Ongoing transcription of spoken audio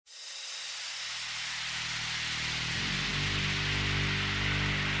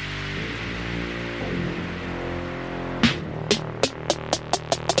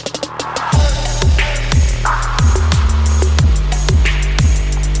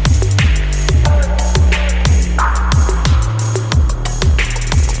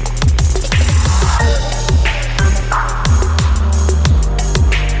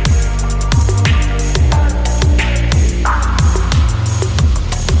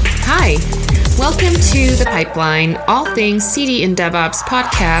Welcome to The Pipeline, all things CD and DevOps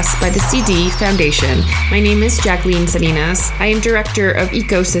podcast by the CD Foundation. My name is Jacqueline Salinas. I am Director of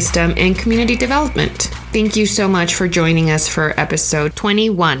Ecosystem and Community Development. Thank you so much for joining us for episode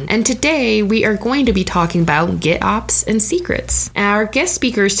 21. And today we are going to be talking about GitOps and secrets. Our guest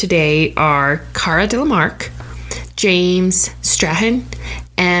speakers today are Cara Delamarque, James Strahan,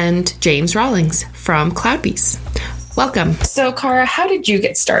 and James Rawlings from CloudBees. Welcome. So, Cara, how did you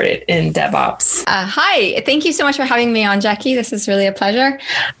get started in DevOps? Hi. Thank you so much for having me on, Jackie. This is really a pleasure.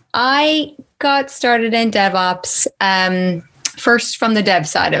 I got started in DevOps first from the dev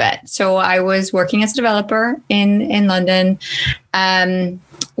side of it. So I was working as a developer in London,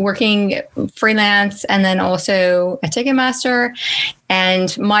 working freelance, and then also a Ticketmaster.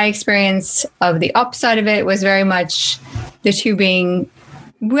 And my experience of the ops side of it was very much the two being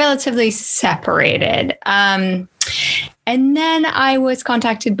relatively separated. And then I was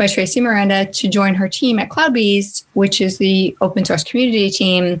contacted by Tracy Miranda to join her team at CloudBees, which is the open source community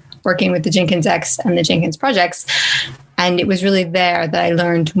team working with the Jenkins X and the Jenkins projects. And it was really there that I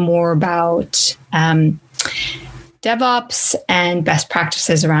learned more about DevOps and best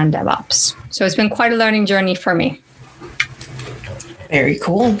practices around DevOps. So it's been quite a learning journey for me. Very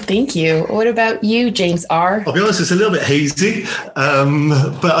cool. Thank you. What about you, James R.? I'll be honest, it's a little bit hazy.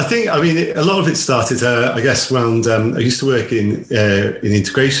 But I think, a lot of it started, I guess, around, I used to work in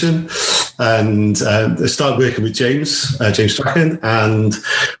integration, and I started working with James Strahan, and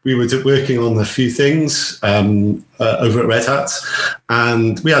we were working on a few things over at Red Hat.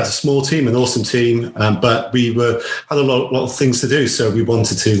 And we had a small team, an awesome team, but we had a lot of things to do. So we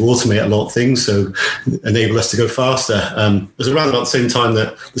wanted to automate a lot of things, so enable us to go faster. It was around about the same time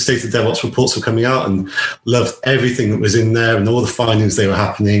that the State of DevOps reports were coming out, and loved everything that was in there and all the findings they were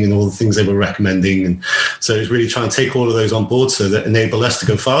happening and all the things they were recommending. And so it was really trying to take all of those on board so that enable us to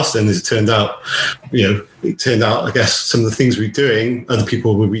go faster. And as it turned out, I guess, some of the things we were doing, other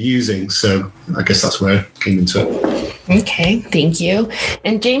people would be using. So I guess that's where I came into it. Okay, thank you.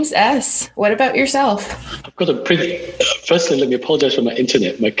 And James S., what about yourself? I've got firstly, let me apologize for my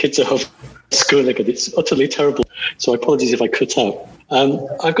internet. My kids are homeschooling and it's utterly terrible. So I apologize if I cut out.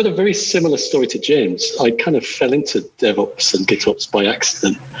 I've got a very similar story to James. I kind of fell into DevOps and GitOps by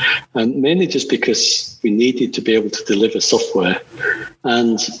accident, and mainly just because we needed to be able to deliver software.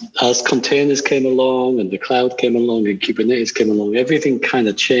 And as containers came along and the cloud came along and Kubernetes came along, everything kind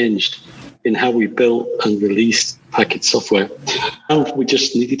of changed in how we built and released packaged software. And we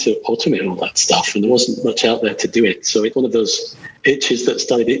just needed to automate all that stuff, and there wasn't much out there to do it. So it's one of those itches that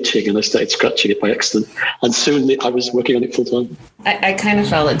started itching, and I started scratching it by accident. And soon I was working on it full time. I kind of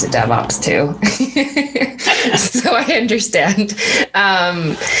fell into DevOps too. So I understand.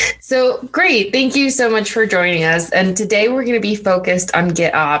 So great. Thank you so much for joining us. And today we're going to be focused on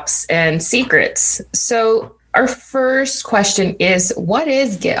GitOps and secrets. So our first question is, what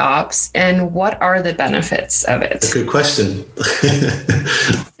is GitOps and what are the benefits of it? That's a good question.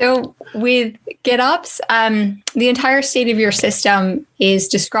 So with GitOps, the entire state of your system is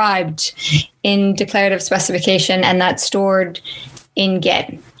described in declarative specification, and that's stored in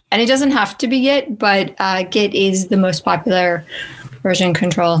Git. And it doesn't have to be Git, but Git is the most popular version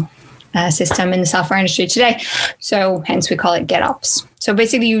control system in the software industry today. So hence we call it GitOps. So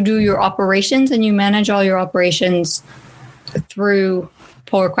basically you do your operations and you manage all your operations through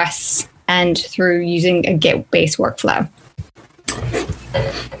pull requests and through using a Git-based workflow.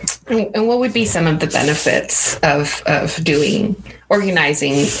 And what would be some of the benefits of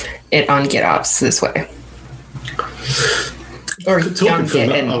organizing it on GitOps this way? Or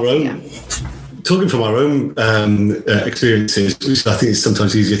Talking from our own experiences, which I think is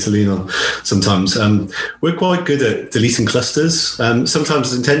sometimes easier to lean on sometimes, we're quite good at deleting clusters,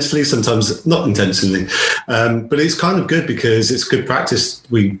 sometimes intentionally, sometimes not intentionally. But it's kind of good because it's good practice.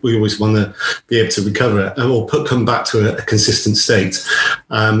 We always want to be able to recover it or come back to a consistent state.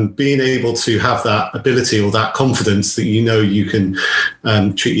 Being able to have that ability or that confidence that you can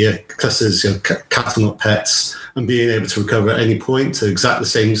treat your clusters, cattle not pets, and being able to recover at any point to exactly the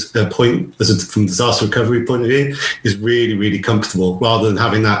same point from disaster recovery point of view is really, really comfortable, rather than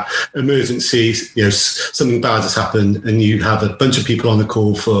having that emergency, something bad has happened and you have a bunch of people on the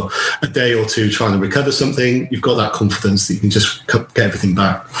call for a day or two trying to recover something. You've got that confidence that you can just get everything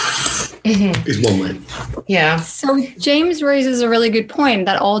back. Mm-hmm. Is one way. Yeah. So James raises a really good point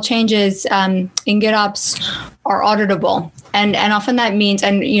that all changes in GitOps are auditable. And often that means,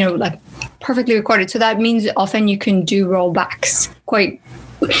 perfectly recorded. So that means often you can do rollbacks.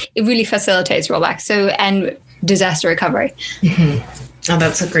 It really facilitates rollbacks. So, and disaster recovery. Mm-hmm. Oh,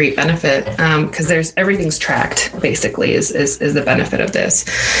 that's a great benefit because everything's tracked. Basically, is the benefit of this.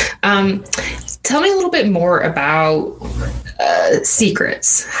 tell me a little bit more about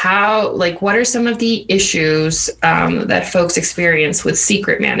secrets. What are some of the issues that folks experience with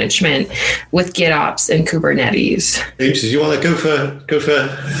secret management with GitOps and Kubernetes? James, do you want to go for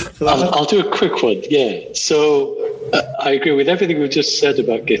that? I'll do a quick one. Yeah. So I agree with everything we've just said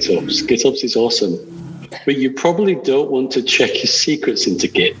about GitOps. GitOps is awesome, but you probably don't want to check your secrets into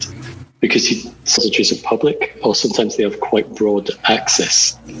Git because repositories are public, or sometimes they have quite broad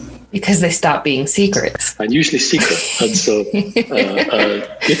access. Because they stop being secrets. And usually secret. And so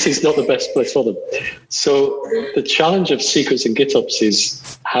Git is not the best place for them. So the challenge of secrets and GitOps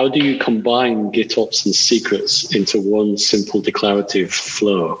is how do you combine GitOps and secrets into one simple declarative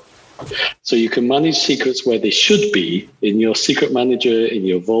flow? So you can manage secrets where they should be in your secret manager, in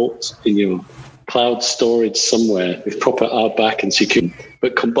your vault, in your cloud storage somewhere with proper RBAC and security,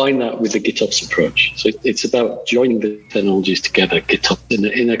 but combine that with the GitOps approach. So it's about joining the technologies together, GitOps,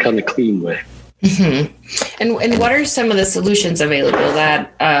 in a kind of clean way. Mm-hmm. And what are some of the solutions available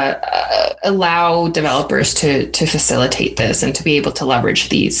that allow developers to facilitate this and to be able to leverage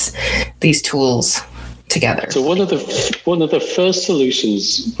these tools together? So one of the first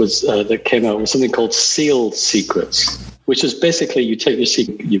solutions was that came out was something called sealed secrets, which is basically you take your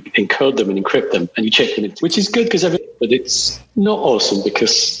secret, you encode them and encrypt them, and you check them in, which is good but it's not awesome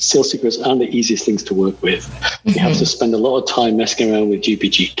because sealed secrets aren't the easiest things to work with. Mm-hmm. You have to spend a lot of time messing around with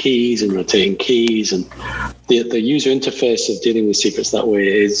GPG keys and rotating keys, and the user interface of dealing with secrets that way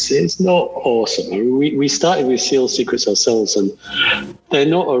is not awesome. I mean, we started with sealed secrets ourselves, and they're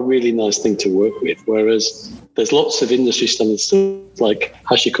not a really nice thing to work with, whereas there's lots of industry standards like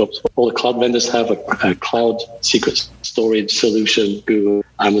HashiCorp. All the cloud vendors have a cloud secret storage solution. Google,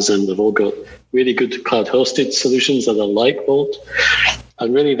 Amazon, they've all got really good cloud hosted solutions that are like Vault.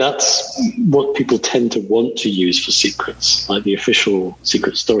 And really that's what people tend to want to use for secrets, like the official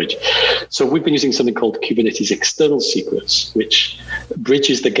secret storage. So we've been using something called Kubernetes external secrets, which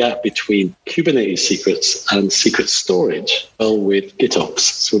bridges the gap between Kubernetes secrets and secret storage with GitOps.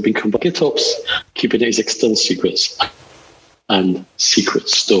 So we've been combining GitOps, Kubernetes external secrets, and secret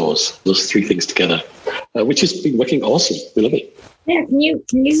stores, those three things together, which has been working awesome. We love it. Yeah, can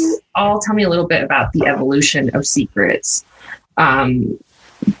you all tell me a little bit about the evolution of secrets?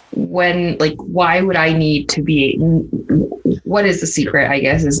 Why would I need to be, what is the secret, I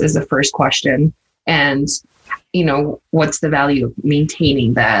guess, is the first question. And, what's the value of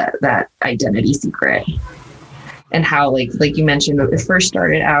maintaining that identity secret? And how, like you mentioned, it first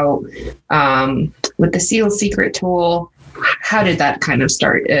started out with the sealed secret tool. How did that kind of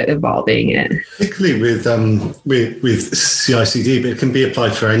start evolving it? Particularly with CI/CD, but it can be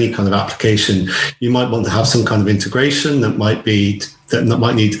applied for any kind of application. You might want to have some kind of integration that might need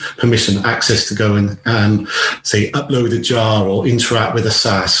permission access to go and say upload a jar or interact with a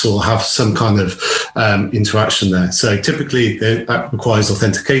SaaS or have some kind of interaction there. So typically that requires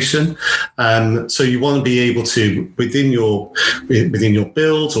authentication. So you want to be able to within your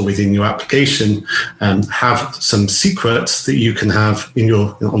build or within your application have some secrets that you can have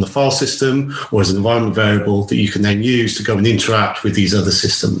on the file system or as an environment variable that you can then use to go and interact with these other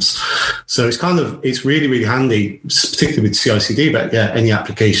systems. So it's really, really handy, particularly with CI/CD, but any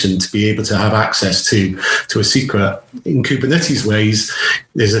application to be able to have access to a secret. In Kubernetes ways,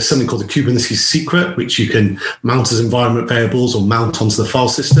 there's something called a Kubernetes secret, which you can mount as environment variables or mount onto the file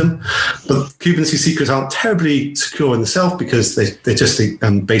system. But Kubernetes secrets aren't terribly secure in themselves because they're just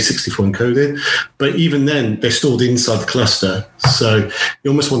base64 encoded. But even then, they're stored inside the cluster. So you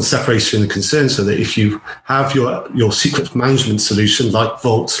almost want separation of concern so that if you have your secret management solution like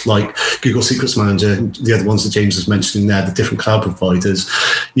Vault, like Google Secrets Manager, and the other ones that James was mentioning there, the different cloud providers,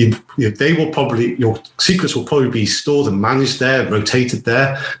 your secrets will probably be stored and managed there, rotated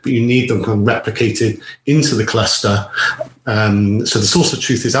there, but you need them kind of replicated into the cluster. So the source of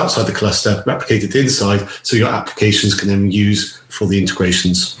truth is outside the cluster, replicated inside, so your applications can then use for the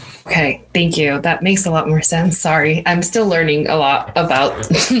integrations. Okay, thank you. That makes a lot more sense. Sorry, I'm still learning a lot about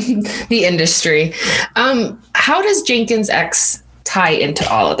the industry. How does Jenkins X tie into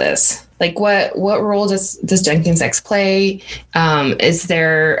all of this? Like what role does Jenkins X play? Is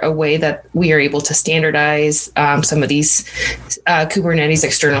there a way that we are able to standardize some of these Kubernetes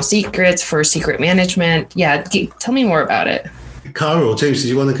external secrets for secret management? Yeah, tell me more about it. Cara or James, do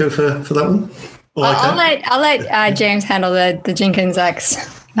you want to go for that one? I'll let James handle the Jenkins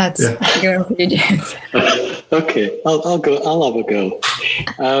X. That's going for you, James. Okay, I'll go. I'll have a go.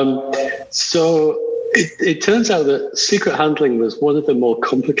 So it turns out that secret handling was one of the more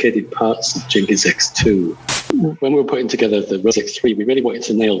complicated parts of Jenkins X2. When we were putting together the X3, we really wanted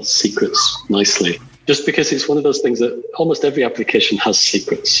to nail secrets nicely. just because it's one of those things that almost every application has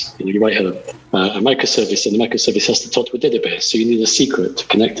secrets. You write a microservice, and the microservice has to talk to a database. So you need a secret to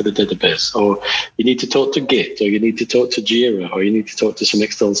connect to the database, or you need to talk to Git, or you need to talk to Jira, or you need to talk to some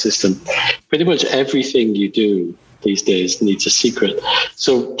external system. Pretty much everything you do these days needs a secret.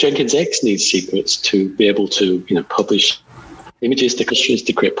 So Jenkins X needs secrets to be able to, publish images to customers,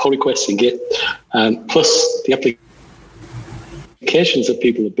 to create pull requests in Git, plus the applications that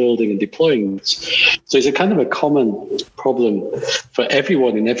people are building and deploying. So it's a kind of a common problem for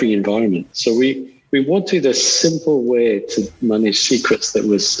everyone in every environment. So we wanted a simple way to manage secrets that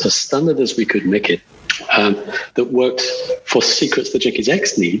was as standard as we could make it. That worked for secrets that Jenkins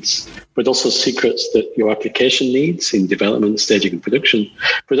X needs, but also secrets that your application needs in development, staging, and production,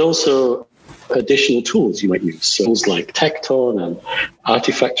 but also additional tools you might use. So tools like Tecton and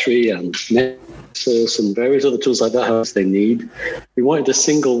Artifactory and Nexus and various other tools like that, how they need. We wanted a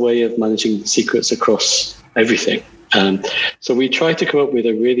single way of managing secrets across everything. So we tried to come up with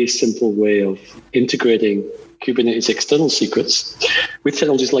a really simple way of integrating Kubernetes external secrets with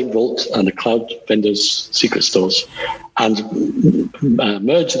technologies like Vault and the cloud vendors' secret stores, and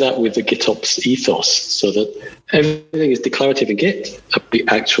merge that with the GitOps ethos so that everything is declarative in Git of the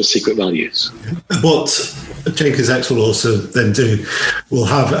actual secret values. What Jenkins X will also then do, we'll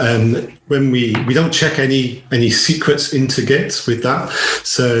have when we don't check any secrets into Git with that.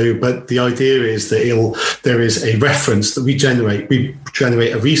 So, but the idea is that there is a reference that we generate. We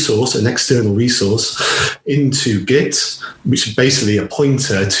generate a resource, an external resource, into Git, which is basically a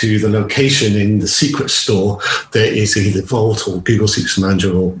pointer to the location in the secret store that is either Vault or Google Secrets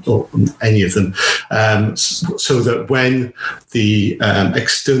Manager or any of them, so that when the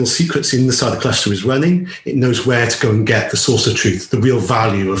external secrets inside the cluster is running, it knows where to go and get the source of truth, the real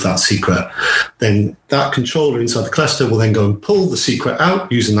value of that secret. Then that controller inside the cluster will then go and pull the secret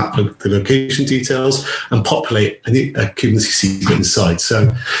out using the location details and populate a Kubernetes secret inside.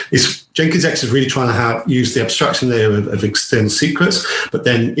 So Jenkins X is really trying to use the abstraction layer of external secrets, but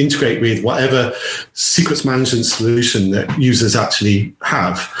then integrate with whatever secrets management solution that users actually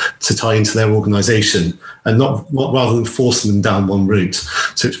have to tie into their organization, and not rather than forcing them down one route.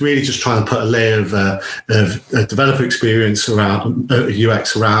 So it's really just trying to put a layer of developer experience around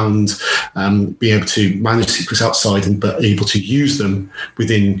UX around being able to manage secrets outside, but able to use them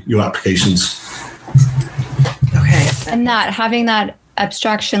within your applications. Okay, and having that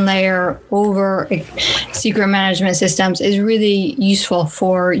abstraction layer over secret management systems is really useful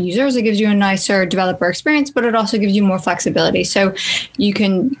for users. It gives you a nicer developer experience, but it also gives you more flexibility. So you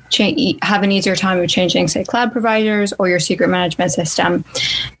can have an easier time of changing, say, cloud providers or your secret management system.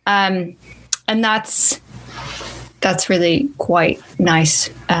 And that's really quite nice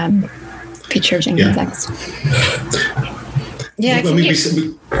feature of Jenkins X. Yeah,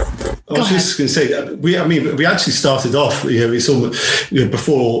 I was just going to say that we actually started off. It's almost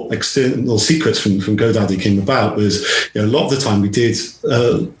before external secrets from GoDaddy came about. Was a lot of the time we did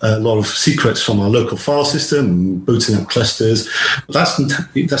a lot of secrets from our local file system, booting up clusters.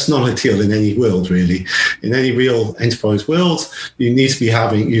 That's not ideal in any world, really. In any real enterprise world, you need to be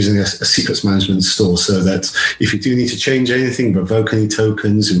using a secrets management store, so that if you do need to change anything, revoke any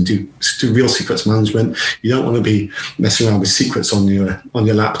tokens, and do real secrets management, you don't want to be messing around with secrets on your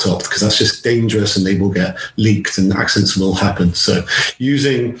laptop, because that's just dangerous and they will get leaked and accidents will happen. So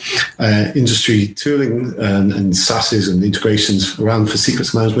using industry tooling and SaaSes and integrations around for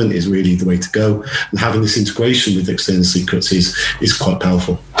secrets management is really the way to go. And having this integration with external secrets is quite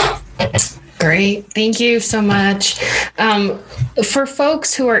powerful. Great. Thank you so much. For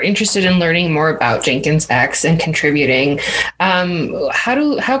folks who are interested in learning more about Jenkins X and contributing,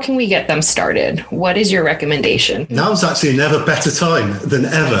 how can we get them started? What is your recommendation? Now's actually a never better time than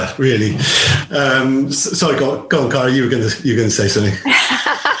ever, really. Sorry, go on, Cara, you were going to say something.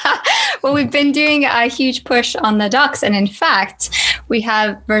 Well, we've been doing a huge push on the docs, and in fact, we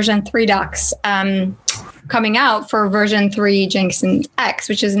have version 3 docs coming out for version 3 Jenkins X,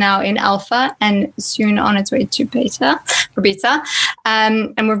 which is now in alpha and soon on its way to beta.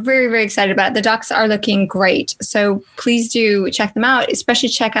 And we're very, very excited about it. The docs are looking great. So please do check them out, especially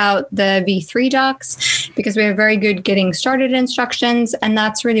check out the V3 docs, because we have very good getting started instructions. And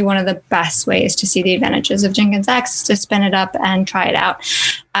that's really one of the best ways to see the advantages of Jenkins X, to spin it up and try it out.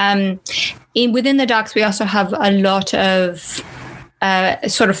 Within the docs, we also have a lot of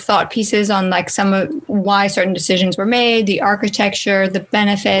sort of thought pieces on like some of why certain decisions were made, the architecture, the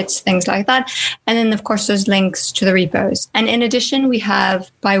benefits, things like that. And then, of course, there's links to the repos. And in addition, we have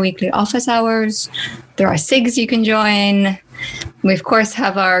bi-weekly office hours. There are SIGs you can join. We, of course,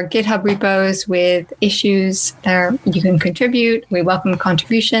 have our GitHub repos with issues there you can contribute. We welcome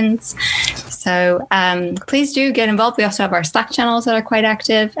contributions. So please do get involved. We also have our Slack channels that are quite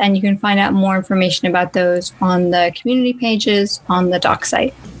active, and you can find out more information about those on the community pages on the doc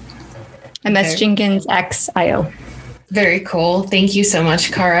site. And that's JenkinsX.io. Very cool. Thank you so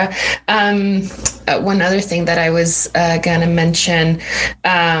much, Cara. One other thing that I was going to mention.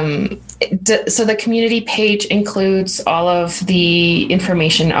 So the community page includes all of the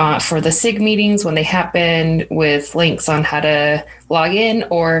information for the SIG meetings when they happen, with links on how to log in,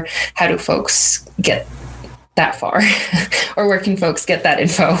 or how do folks get that far, or where can folks get that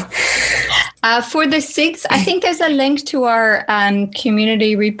info? For the SIGs, I think there's a link to our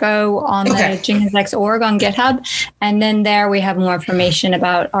community repo on the JenkinsX.org on GitHub. And then there we have more information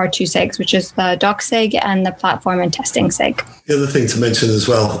about our two SIGs, which is the doc SIG and the platform and testing SIG. The other thing to mention as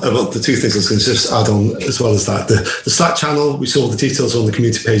well, about the two things I was going to just add on as well as that, the Slack channel, we saw the details on the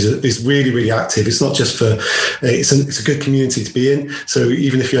community page, is really, really active. It's not just for, it's a good community to be in. So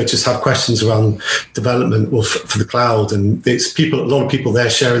even if you just have questions around development or for the cloud, and it's a lot of people there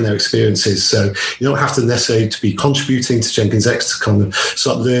sharing their experiences. So you don't have to necessarily to be contributing to JenkinsX to kind of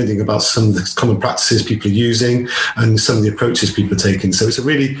start learning about some of the common practices people are using and some of the approaches people are taking. So it's a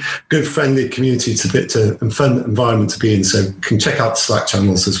really good, friendly community and fun environment to be in. So you can check out the Slack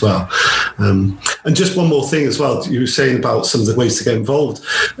channels as well. And just one more thing as well, you were saying about some of the ways to get involved.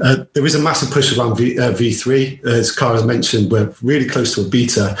 There is a massive push around V3. As Cara mentioned, we're really close to a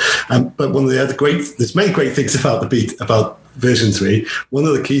beta. But one of the other there's many great things about the beta, about version 3. One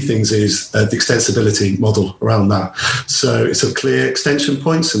of the key things is the extensibility model around that. So it's a clear extension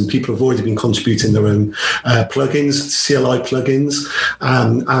points, and people have already been contributing their own plugins, CLI plugins,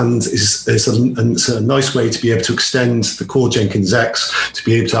 and it's a nice way to be able to extend the core JenkinsX to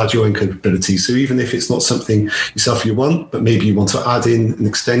be able to add your own capabilities. So even if it's not something yourself you want, but maybe you want to add in and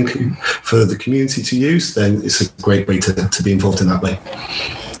extend for the community to use, then it's a great way to be involved in that way.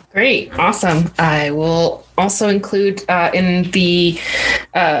 Great. Awesome. I will also include in the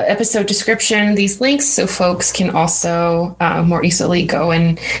episode description these links so folks can also more easily go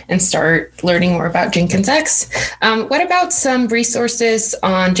and start learning more about JenkinsX. What about some resources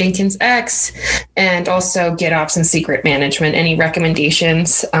on JenkinsX and also GitOps and secret management? Any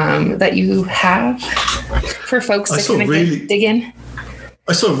recommendations that you have for folks that kind of dig in?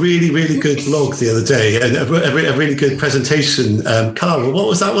 I saw a really, really good blog the other day and a really good presentation. Cara, what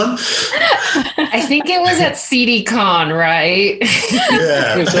was that one? I think it was at CDCon, right?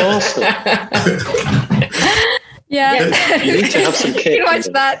 Yeah. It was awesome. Yeah. You need to have some kick. You watch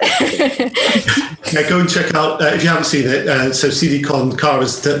that. Yeah, go and check out, if you haven't seen it, so CDCon,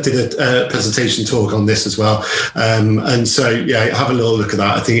 Cara's did a presentation talk on this as well. And so, yeah, have a little look at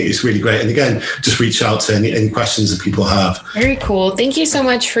that. I think it's really great. And again, just reach out to any questions that people have. Very cool. Thank you so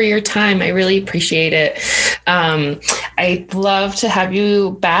much for your time. I really appreciate it. I'd love to have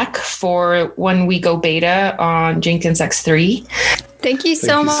you back for when we go beta on JenkinsX 3. Thank you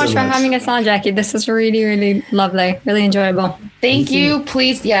so much for having us on, Jackie. This is really, really lovely, really enjoyable. Thank you.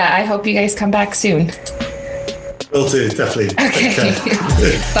 Please, I hope you guys come back soon. Will do, definitely. Okay.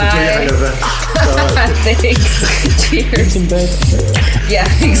 Bye. Thanks. Cheers. In bed. Yeah,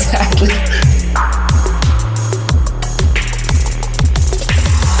 exactly.